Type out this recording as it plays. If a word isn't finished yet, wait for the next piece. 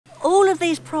All of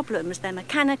these problems, they're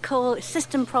mechanical,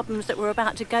 system problems that we're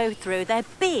about to go through, they're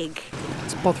big.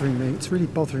 It's bothering me, it's really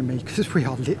bothering me, because we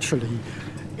are literally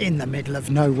in the middle of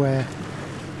nowhere,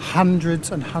 hundreds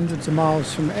and hundreds of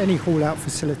miles from any haul-out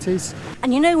facilities.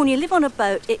 And you know, when you live on a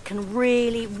boat, it can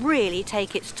really, really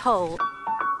take its toll.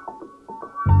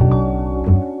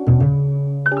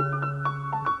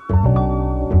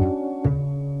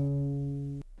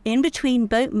 In between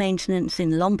boat maintenance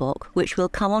in Lombok, which we'll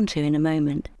come on to in a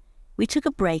moment, we took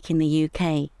a break in the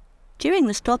UK. During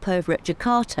the stopover at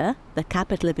Jakarta, the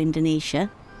capital of Indonesia,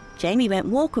 Jamie went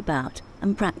walkabout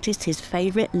and practiced his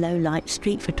favourite low-light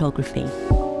street photography.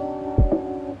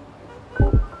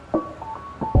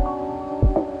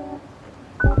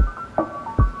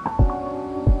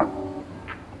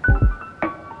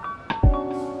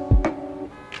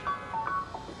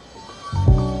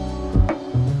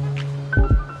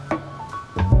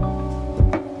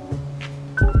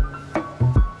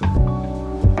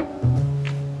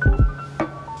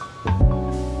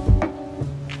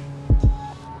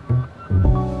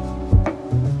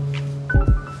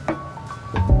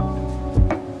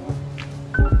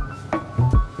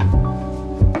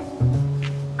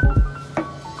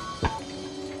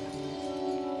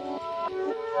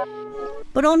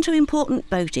 But on to important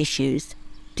boat issues.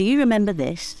 Do you remember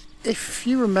this? If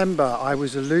you remember, I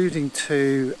was alluding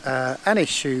to an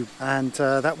issue, and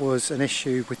that was an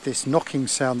issue with this knocking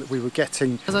sound that we were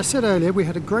getting. As I said earlier, we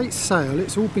had a great sail,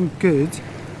 it's all been good.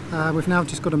 We've now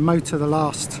just got to motor the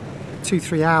last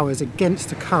 2-3 hours against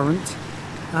the current,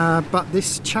 but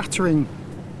this chattering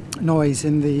noise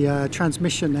in the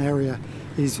transmission area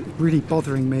is really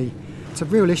bothering me. It's a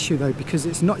real issue though, because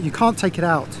it's not, you can't take it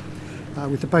out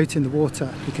with the boat in the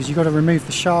water, because you've got to remove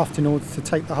the shaft in order to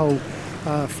take the whole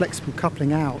flexible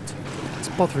coupling out. It's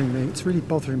bothering me, it's really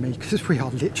bothering me, because we are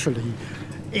literally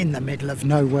in the middle of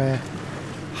nowhere,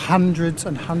 hundreds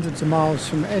and hundreds of miles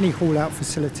from any haul-out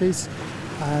facilities,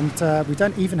 and we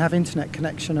don't even have internet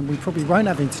connection, and we probably won't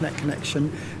have internet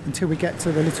connection until we get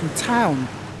to the little town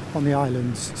on the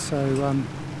islands. So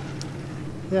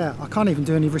yeah, I can't even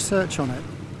do any research on it.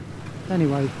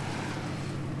 Anyway,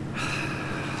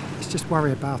 just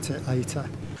worry about it later.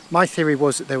 My theory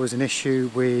was that there was an issue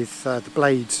with the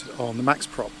blades on the max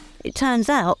prop. It turns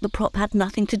out the prop had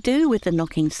nothing to do with the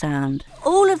knocking sound.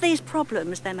 All of these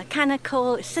problems, they're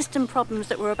mechanical, system problems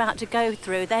that we're about to go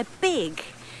through, they're big.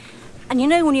 And you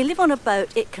know, when you live on a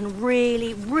boat, it can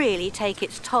really, really take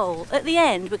its toll. At the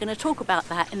end, we're going to talk about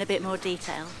that in a bit more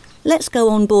detail. Let's go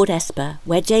on board Esper,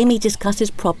 where Jamie discusses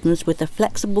problems with the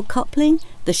flexible coupling,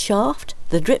 the shaft,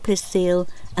 the dripless seal,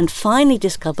 and finally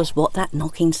discovers what that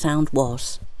knocking sound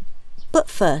was. But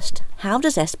first, how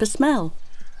does Esper smell?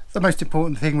 The most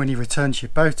important thing when you return to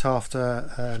your boat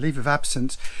after leave of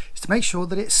absence is to make sure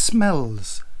that it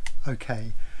smells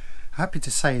okay. Happy to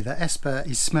say that Esper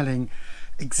is smelling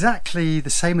exactly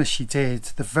the same as she did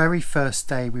the very first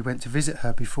day we went to visit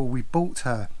her before we bought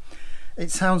her. It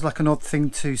sounds like an odd thing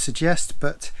to suggest,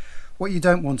 but what you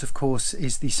don't want, of course,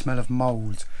 is the smell of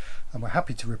mould. And we're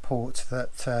happy to report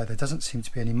that there doesn't seem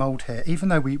to be any mould here, even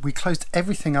though we closed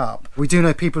everything up. We do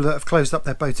know people that have closed up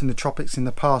their boat in the tropics in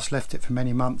the past, left it for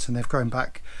many months, and they've come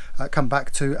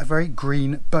back to a very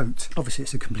green boat. Obviously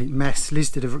it's a complete mess. Liz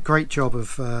did a great job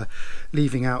of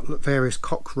leaving out various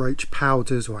cockroach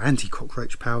powders or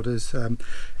anti-cockroach powders.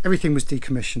 Everything was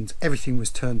decommissioned, everything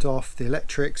was turned off, the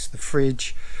electrics, the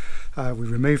fridge. We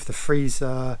removed the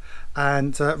freezer,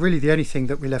 and really the only thing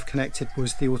that we left connected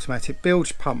was the automatic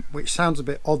bilge pump, which sounds a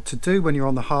bit odd to do when you're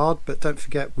on the hard, but don't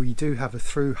forget we do have a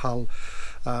through hull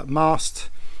mast,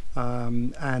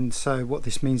 and so what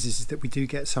this means is that we do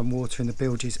get some water in the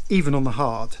bilges even on the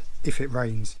hard if it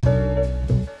rains.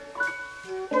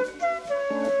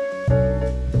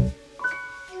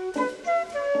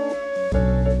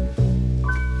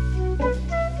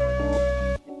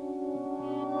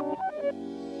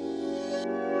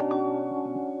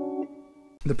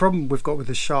 The problem we've got with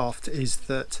the shaft is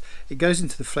that it goes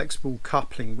into the flexible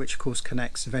coupling, which of course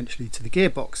connects eventually to the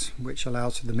gearbox, which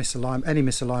allows for the any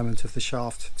misalignment of the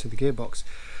shaft to the gearbox.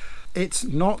 It's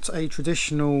not a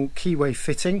traditional keyway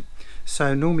fitting,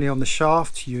 so normally on the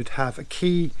shaft you'd have a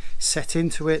key set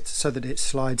into it so that it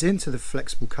slides into the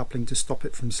flexible coupling to stop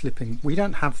it from slipping. We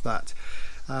don't have that.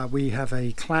 We have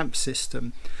a clamp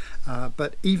system,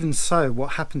 but even so,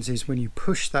 what happens is when you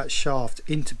push that shaft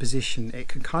into position,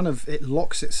 it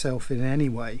locks itself in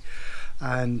anyway,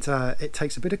 and it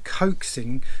takes a bit of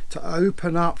coaxing to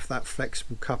open up that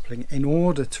flexible coupling in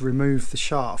order to remove the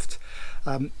shaft.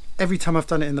 Every time I've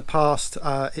done it in the past,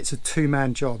 it's a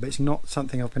two-man job. It's not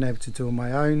something I've been able to do on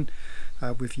my own.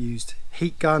 We've used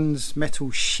heat guns, metal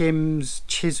shims,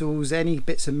 chisels, any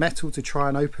bits of metal to try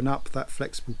and open up that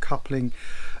flexible coupling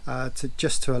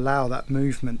to allow that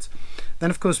movement. Then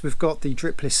of course we've got the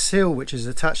dripless seal which is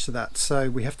attached to that, so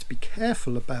we have to be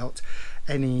careful about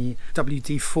any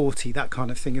WD-40, that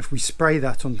kind of thing. If we spray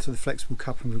that onto the flexible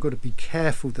coupling, we've got to be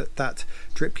careful that that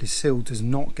dripless seal does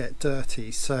not get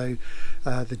dirty. So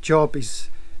the job is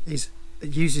it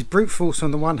uses brute force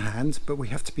on the one hand, but we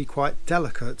have to be quite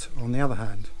delicate on the other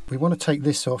hand. We want to take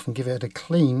this off and give it a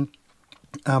clean,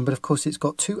 but of course it's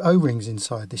got two O-rings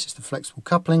inside. This is the flexible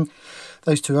coupling.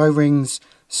 Those two O-rings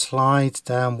slide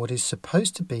down what is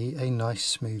supposed to be a nice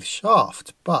smooth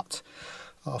shaft, but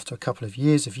after a couple of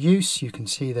years of use you can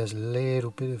see there's a little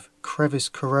bit of crevice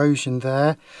corrosion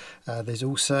there. There's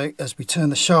also, as we turn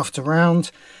the shaft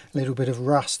around, a little bit of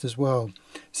rust as well.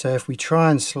 So if we try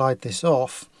and slide this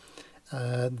off,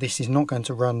 this is not going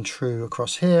to run true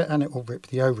across here and it will rip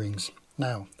the O-rings.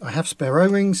 Now I have spare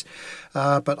O-rings,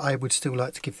 but I would still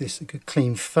like to give this a good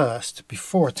clean first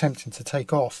before attempting to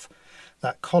take off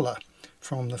that collar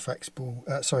from the flexible,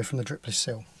 from the dripless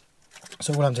seal.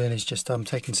 So what I'm doing is just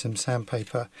taking some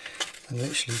sandpaper and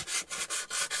literally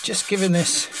just giving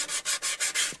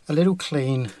this a little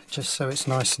clean, just so it's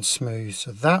nice and smooth.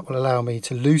 So that will allow me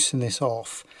to loosen this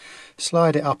off,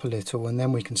 slide it up a little, and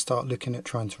then we can start looking at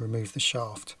trying to remove the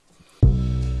shaft.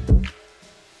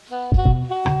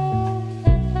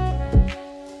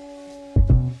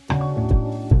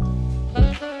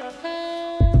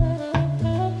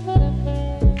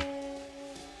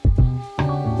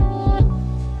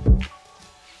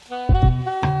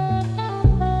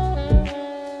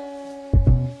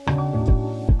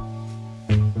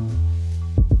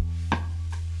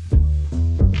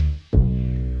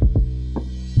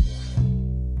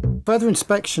 Further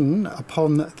inspection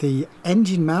upon the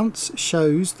engine mounts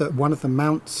shows that one of the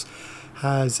mounts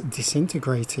has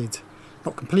disintegrated.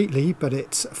 Not completely, but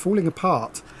it's falling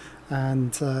apart,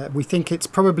 and we think it's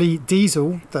probably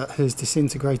diesel that has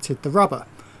disintegrated the rubber.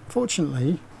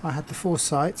 Fortunately, I had the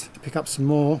foresight to pick up some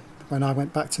more when I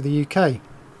went back to the UK.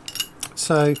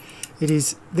 So it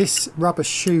is this rubber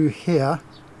shoe here,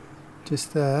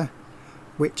 just there,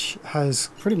 which has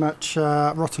pretty much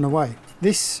rotten away.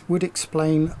 This would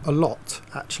explain a lot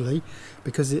actually,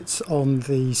 because it's on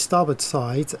the starboard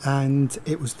side, and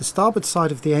it was the starboard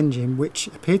side of the engine which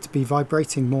appeared to be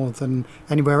vibrating more than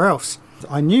anywhere else.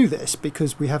 I knew this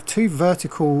because we have two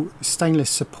vertical stainless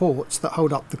supports that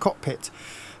hold up the cockpit,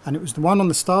 and it was the one on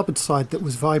the starboard side that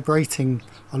was vibrating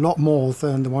a lot more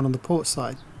than the one on the port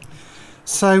side.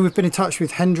 So we've been in touch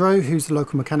with Hendro, who's the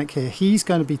local mechanic here. He's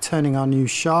going to be turning our new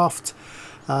shaft.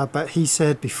 But he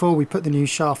said before we put the new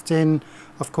shaft in,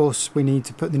 of course we need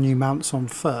to put the new mounts on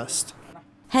first.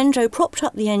 Hendro propped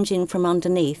up the engine from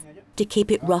underneath to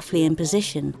keep it roughly in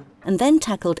position, and then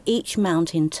tackled each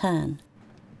mount in turn.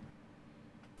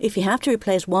 If you have to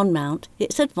replace one mount,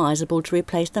 it's advisable to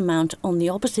replace the mount on the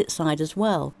opposite side as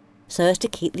well, so as to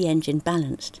keep the engine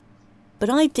balanced. But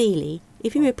ideally,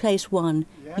 if you replace one,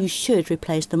 you should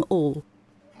replace them all,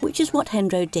 which is what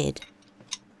Hendro did.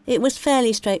 It was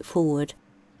fairly straightforward,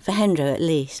 for Hendro at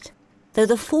least, though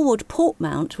the forward port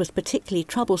mount was particularly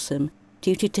troublesome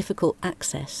due to difficult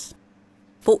access.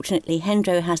 Fortunately,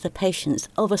 Hendro has the patience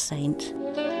of a saint.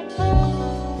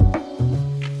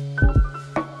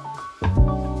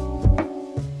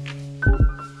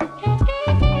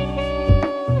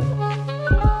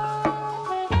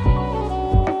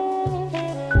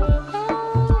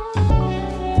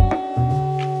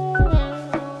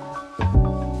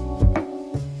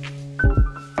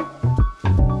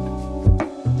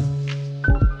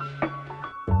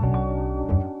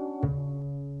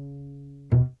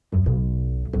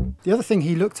 The other thing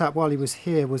he looked at while he was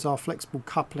here was our flexible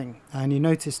coupling, and he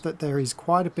noticed that there is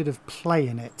quite a bit of play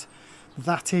in it.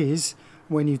 That is,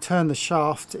 when you turn the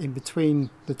shaft in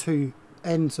between the two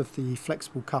ends of the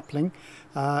flexible coupling,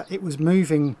 it was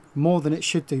moving more than it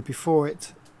should do before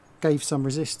it gave some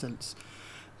resistance.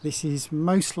 This is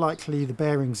most likely the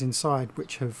bearings inside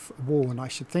which have worn, I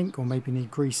should think, or maybe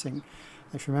need greasing.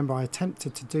 If you remember, I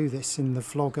attempted to do this in the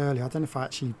vlog earlier. I don't know if I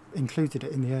actually included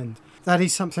it in the end. That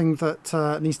is something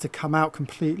that needs to come out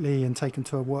completely and taken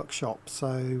to a workshop, so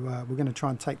we're going to try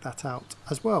and take that out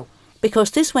as well.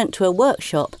 Because this went to a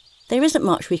workshop, there isn't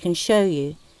much we can show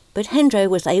you, but Hendro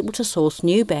was able to source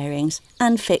new bearings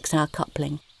and fix our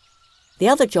coupling. The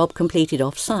other job completed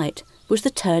off-site was the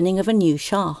turning of a new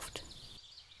shaft.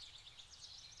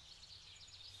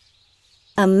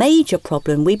 A major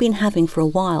problem we've been having for a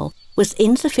while was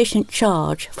insufficient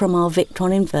charge from our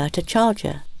Victron inverter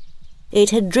charger. It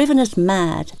had driven us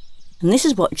mad, and this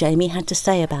is what Jamie had to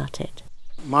say about it.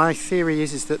 My theory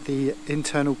is that the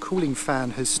internal cooling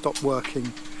fan has stopped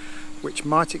working, which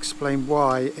might explain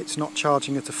why it's not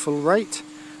charging at a full rate.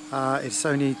 It's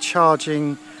only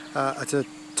charging at a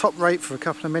top rate for a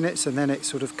couple of minutes, and then it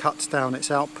sort of cuts down its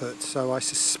output. So I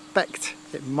suspect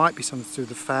it might be something to do with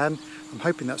the fan. I'm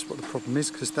hoping that's what the problem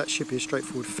is, because that should be a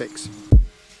straightforward fix.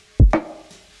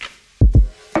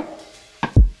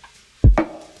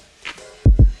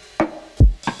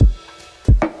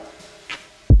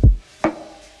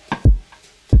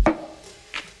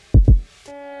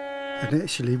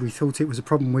 Initially we thought it was a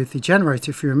problem with the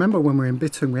generator. If you remember, when we were in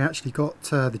Bitten, we actually got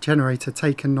the generator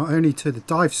taken not only to the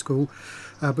dive school,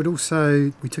 but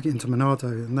also we took it into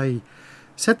Manado, and they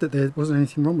said that there wasn't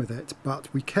anything wrong with it, but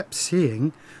we kept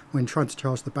seeing when trying to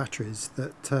charge the batteries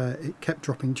that it kept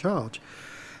dropping charge.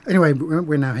 Anyway,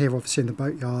 we're now here obviously in the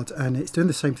boatyard, and it's doing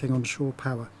the same thing on shore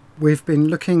power. We've been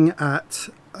looking at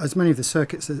as many of the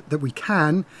circuits that we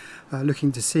can,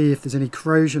 looking to see if there's any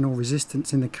corrosion or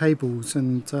resistance in the cables,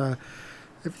 and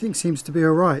everything seems to be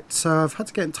alright. So I've had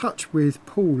to get in touch with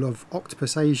Paul of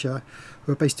Octopus Asia,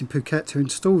 who are based in Phuket, who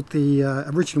installed the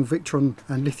original Victron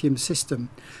and lithium system,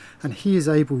 and he is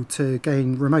able to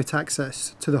gain remote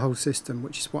access to the whole system,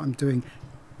 which is what I'm doing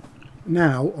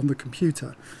now on the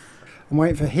computer. I'm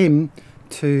waiting for him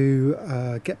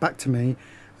to get back to me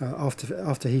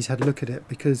after he's had a look at it,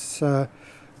 because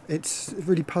it's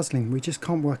really puzzling. We just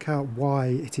can't work out why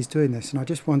it is doing this, and I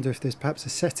just wonder if there's perhaps a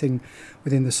setting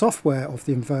within the software of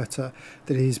the inverter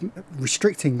that is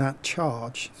restricting that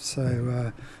charge.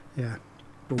 So yeah,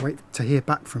 we'll wait to hear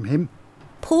back from him.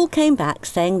 Paul came back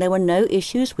saying there were no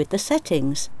issues with the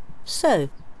settings, so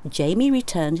Jamie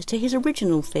returned to his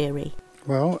original theory.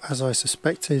 Well, as I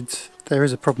suspected, there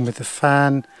is a problem with the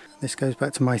fan. This goes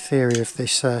back to my theory of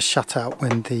this shutout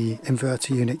when the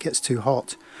inverter unit gets too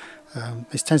hot.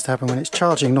 This tends to happen when it's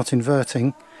charging, not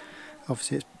inverting.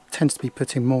 Obviously it tends to be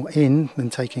putting more in than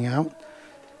taking out,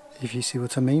 if you see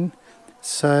what I mean.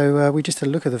 So we just had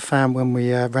a look at the fan when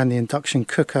we ran the induction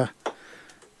cooker,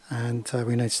 and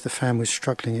we noticed the fan was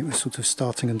struggling. It was sort of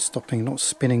starting and stopping, not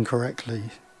spinning correctly.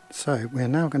 So we're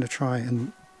now going to try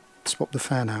and swap the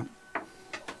fan out.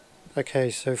 Okay,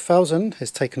 so Falzon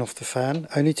has taken off the fan,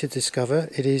 only to discover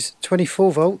it is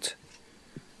 24 volt,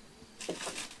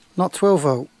 not 12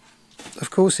 volt. Of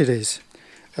course it is.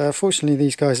 Fortunately,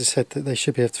 these guys have said that they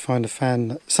should be able to find a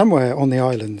fan somewhere on the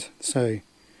island, so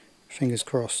fingers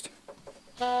crossed.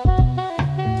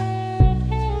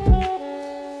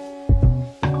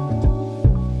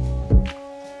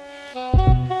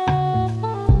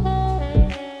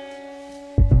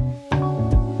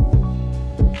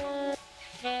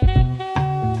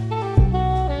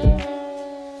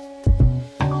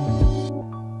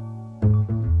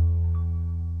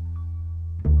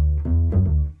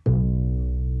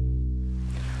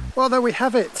 Well, there we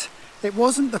have it. It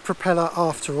wasn't the propeller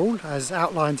after all, as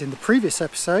outlined in the previous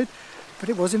episode, but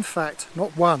it was in fact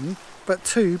not one, but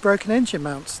two broken engine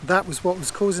mounts. That was what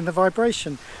was causing the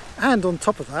vibration. And on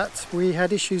top of that, we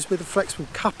had issues with the flexible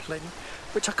coupling,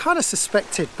 which I kind of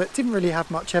suspected, but didn't really have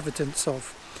much evidence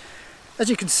of. As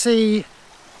you can see,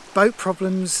 boat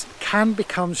problems can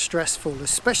become stressful,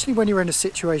 especially when you're in a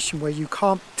situation where you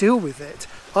can't deal with it,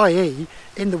 i.e.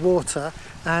 in the water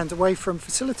and away from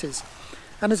facilities.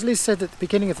 And as Liz said at the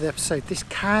beginning of the episode, this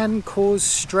can cause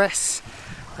stress,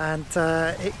 and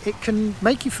it can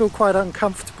make you feel quite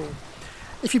uncomfortable.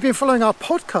 If you've been following our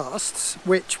podcasts,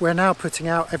 which we're now putting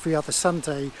out every other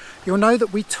Sunday, you'll know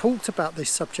that we talked about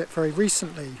this subject very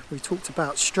recently. We talked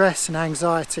about stress and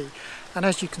anxiety, and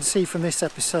as you can see from this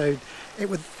episode, it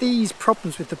was these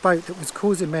problems with the boat that was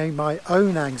causing me my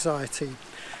own anxiety.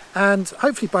 And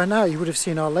hopefully by now you would have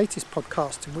seen our latest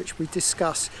podcast, in which we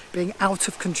discuss being out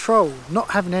of control, not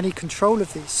having any control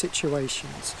of these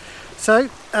situations. So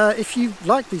if you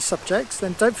like these subjects,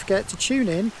 then don't forget to tune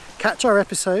in, catch our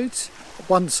episodes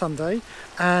one Sunday,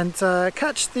 and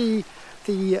catch the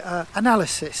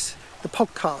analysis, the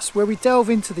podcast, where we delve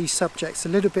into these subjects a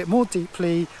little bit more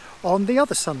deeply on the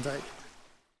other Sunday.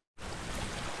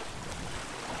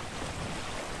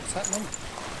 What's happening?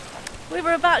 We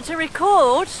were about to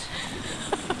record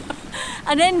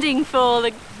an ending for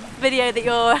the video that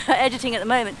you're editing at the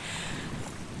moment,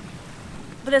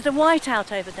 but there's a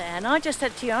whiteout over there, and I just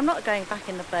said to you, I'm not going back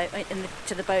in the boat,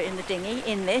 to the boat in the dinghy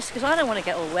in this, because I don't want to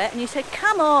get all wet. And you said,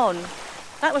 come on.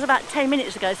 That was about 10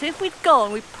 minutes ago, so if we'd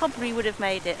gone, we probably would have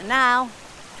made it. And now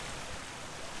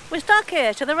we're stuck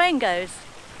here till the rain goes.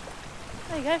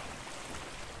 There you go.